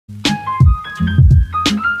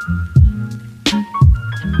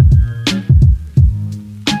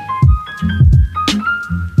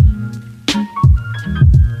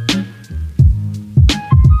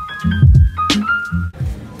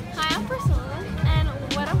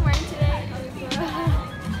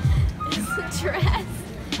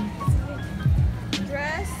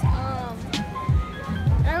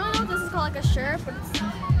but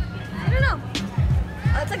I don't know.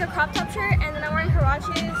 It's like a crop top shirt, and then I'm wearing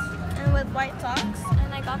huaraches and with white socks.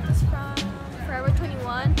 And I got this from Forever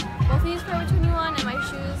 21. Both of these Forever 21, and my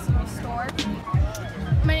shoes from my store.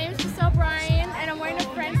 My name is Giselle Bryan, and I'm wearing a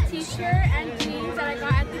Friends t-shirt and jeans that I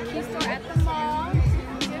got at the Key store at the mall.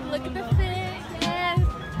 Look at the fit, yes.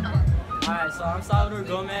 Alright, so I'm Salvador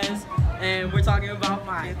Gomez, and we're talking about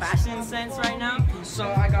my fashion sense right now.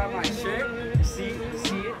 So I got my shirt. You see it?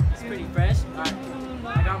 It's pretty fresh. Alright,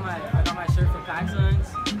 I got my shirt from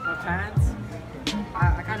PacSun's. My pants,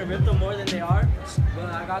 I kind of ripped them more than they are,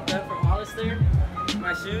 but I got them from Hollister.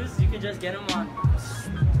 My shoes, you can just get them on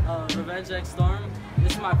Revenge X Storm.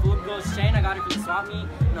 This is my Food Ghost chain. I got it from the swap meet.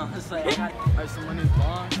 No, it's like I got it. Alright, so my name's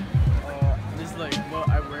Vaughn. This is like what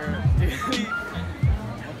I wear daily.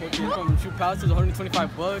 Okay, from shoe pouches,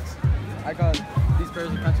 125 bucks. I got these pairs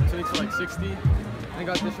of pants from Twix for like 60. And I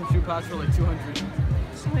got this from shoe pouch for like 200.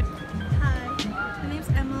 Hi, my name's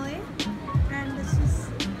Emily, and this is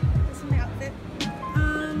my outfit.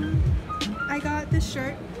 I got this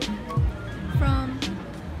shirt from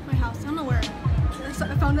my house. I don't know where.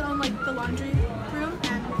 I found it on like the laundry room,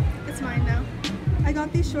 and it's mine now. I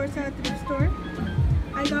got these shorts at the thrift store.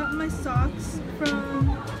 I got my socks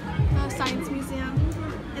from the Science Museum,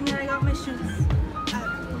 and then I got my shoes at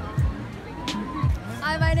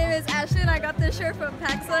Hi, my name is Ashley, and I got this shirt from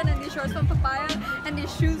PacSun, and these shorts from Papaya, and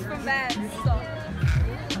these shoes from Vans. So.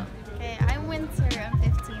 Okay, I'm Winter. I'm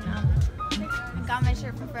 15. I got my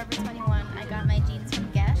shirt from Forever 21. I got my jeans from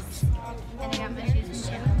Guess, and I got my shoes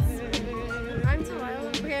from Vans. I'm Tamara.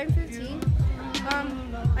 Okay, I'm 15.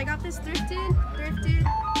 I got this thrifted,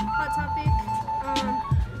 Hot Topic,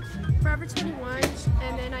 Forever 21,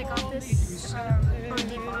 and then I got this on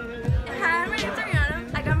Depot. Hi, my name's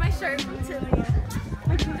Ariana. I got my shirt from Tilly.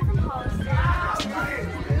 My shoes are from Hollister.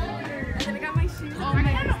 And then I got my shoes. Oh my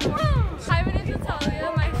God. Hi, my name's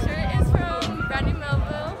Natalia. My shirt is from Brandy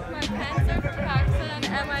Melville. My pants are from PacSun,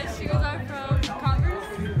 and my shoes are from Converse.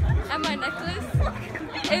 And my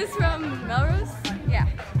necklace is from Melrose. Yeah.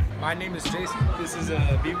 My name is Jason. This is a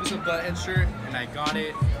Beavis and Button shirt, and I got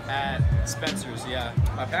it at Spencer's. Yeah.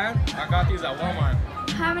 My pants, I got these at Walmart.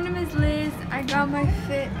 Hi, my name is Liz. I got my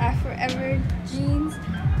fit at Forever jeans,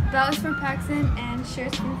 belts from PacSun, and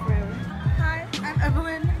shirts from Forever. Hi, I'm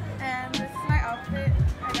Evelyn, and this is my outfit.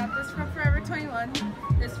 I got this from Forever 21,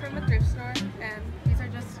 this from a thrift store, and these are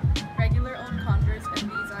just regular old Converse,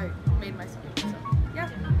 and these I made myself. So, yeah.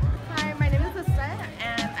 Hi, my name is Lisa,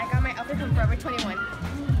 and I got my outfit from Forever 21.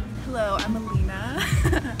 Hello, I'm Alina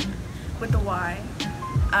with the Y.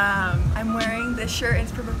 I'm wearing this shirt,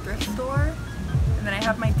 it's from a thrift store, and then I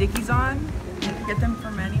have my Dickies on. You can get them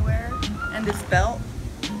from anywhere. And this belt,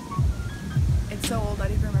 it's so old I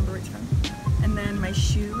don't even remember where it's from. And then my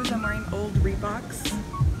shoes, I'm wearing old Reeboks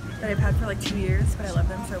that I've had for like 2 years, but I love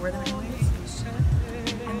them, so I wear them anyways.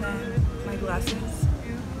 And then my glasses,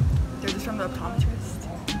 they're just from the optometrist.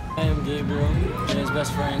 I am Gabriel, and his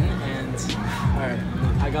best friend, and alright,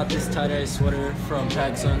 I got this tie-dye sweater from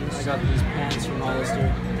PacSun. I got these pants from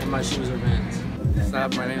Hollister, and my shoes are Vans. What's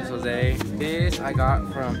up? My name is Jose. This I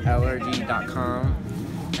got from LRG.com,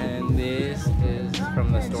 and this is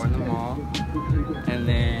from the store in the mall. And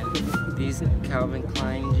then these Calvin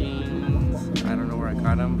Klein jeans, I don't know where I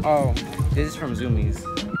got them. Oh, this is from Zoomies.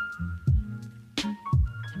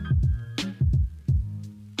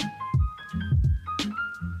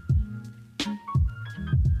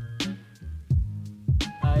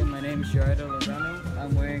 Hi, my name is Gerardo Lozano.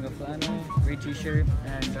 I'm wearing a flannel, gray t-shirt,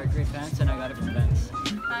 and dark gray pants, and I got it from Vans.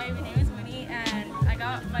 Hi, my name is Winnie, and I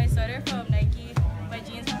got my sweater from Nike, my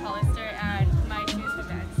jeans from Hollister, and my shoes from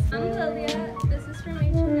Vans. I'm Lilia. This is from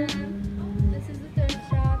H&M. This is the thrift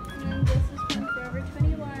shop, and then this is from Forever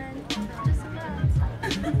 21. Just some bags.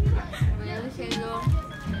 My name is Hazel,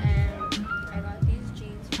 and I got these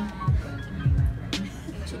jeans from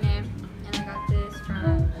H&M, and I got this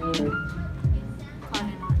from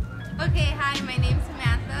Cotton On. Okay, hi, my name's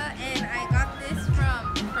Samantha, and I got this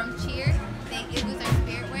from Cheer. It was our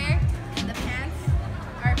spirit wear, and the pants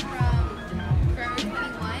are from Forever 21.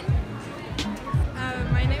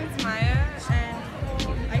 My name's Maya, and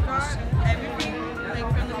I got everything like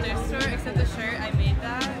from the thrift store except the shirt. I made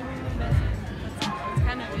that. That's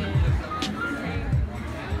kind of it.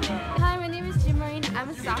 Hi, my name is Jimarine. I'm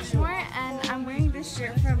a sophomore, and I'm wearing this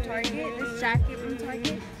shirt from Target, this jacket from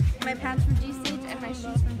Target, my pants from G-Stage, and my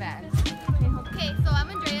shoes from Vans. Okay, hold